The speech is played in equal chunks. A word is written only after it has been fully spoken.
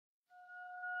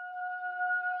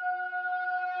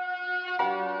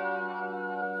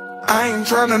I ain't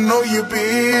tryna know your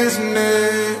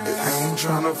business. I ain't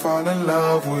tryna fall in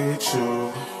love with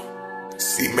you.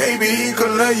 See, maybe he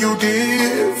could love you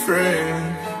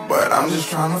different, but I'm just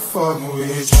tryna fuck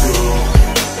with you.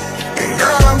 And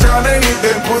girl, I'm tryna hit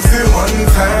that pussy one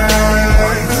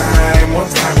time. One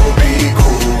time will be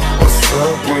cool. What's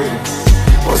up with it?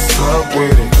 What's up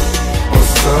with it?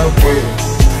 What's up with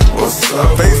it? What's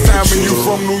up? FaceTiming you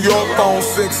from New York, phone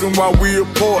sexing while we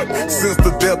apart. Since the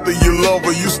death of your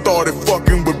lover, you started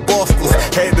fucking with busters.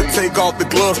 Had to take off the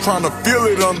gloves, trying to feel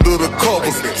it under the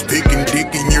covers. Sticking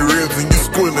dick in your ears and you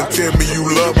squealing, tell me you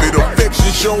love it.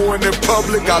 Affection showing in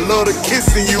public, I love the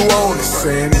kissing you on it.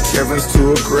 Saying Kevin's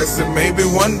too aggressive, maybe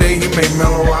one day he may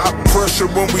mellow out.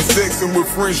 Pressure when we sexing with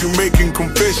friends, you making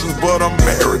confessions, but I'm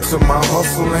married to my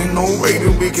hustle, ain't no way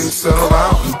that we can sell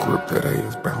out. You grip that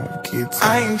ass bound kids.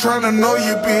 I ain't tryna know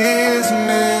your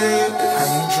business. I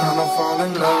ain't tryna fall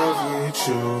in love with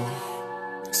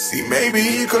you. See, maybe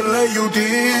he could love you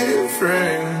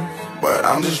different, but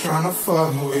I'm just tryna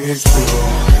fuck with you.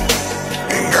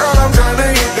 And girl, I'm tryna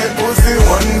hit that pussy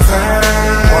one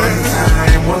time.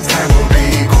 One time will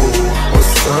be cool.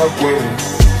 What's up with it?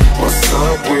 What's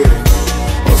up with it?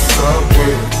 What's up with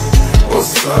it?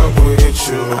 What's up with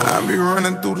you? I be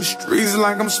running through the streets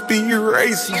like I'm speed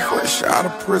racing. Fresh out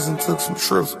of prison, took some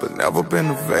trips, but never been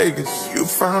to Vegas. You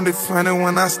found it funny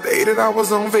when I stated I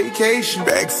was on vacation.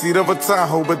 Backseat of a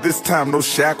Tahoe, but this time no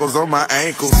shackles on my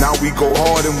ankles. Now we go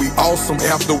hard and we awesome.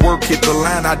 After work, hit the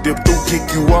line, I dip through,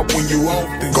 pick you up when you off.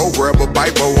 Then go grab a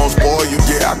bite, but won't spoil you.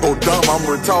 Yeah, I go dumb, I'm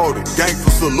retarded.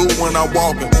 Gangster salute when I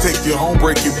walk and take you home,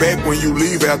 break your back when you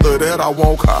leave. After that, I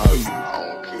won't call you.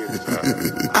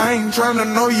 I ain't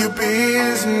tryna know your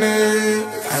business.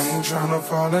 I ain't tryna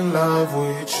fall in love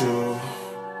with you.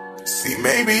 See,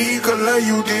 maybe he could love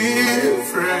you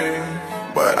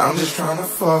different, but I'm just tryna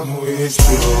fuck with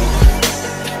you.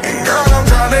 And girl, I'm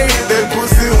tryna hit that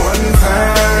pussy one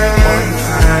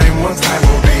time. One time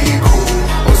will be cool.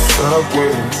 What's up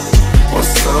with it?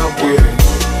 What's up with it?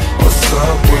 What's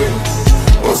up with it?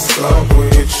 What's up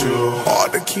with you?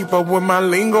 Hard to keep up with my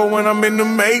lingo when I'm in the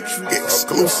matrix.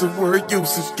 Exclusive word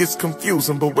usage gets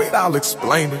confusing, but wait, I'll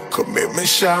explain it. Commitment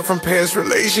shy from past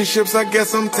relationships, I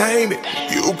guess I'm tainted.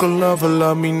 You can love or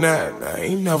love me not, I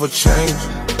ain't never changed.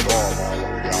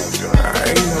 I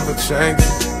ain't never changed.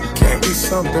 Can't be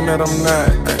something that I'm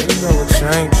not, I ain't never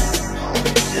changed.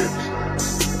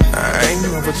 I ain't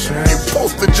never changed.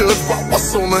 Supposed to judge by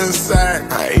what's on the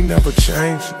inside, I ain't never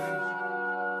changed.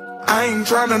 I ain't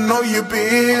tryna know your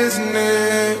business.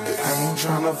 I ain't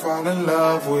tryna fall in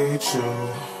love with you.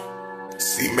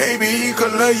 See, maybe he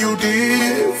could love you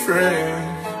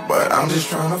different, but I'm just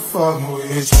tryna fuck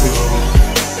with you.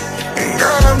 And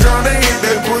girl, I'm tryna hit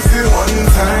that pussy one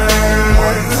time.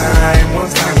 One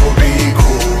time will be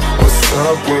cool. What's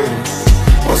up with it?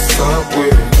 What's up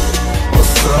with it?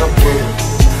 What's up with it?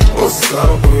 What's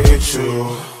up with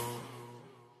you?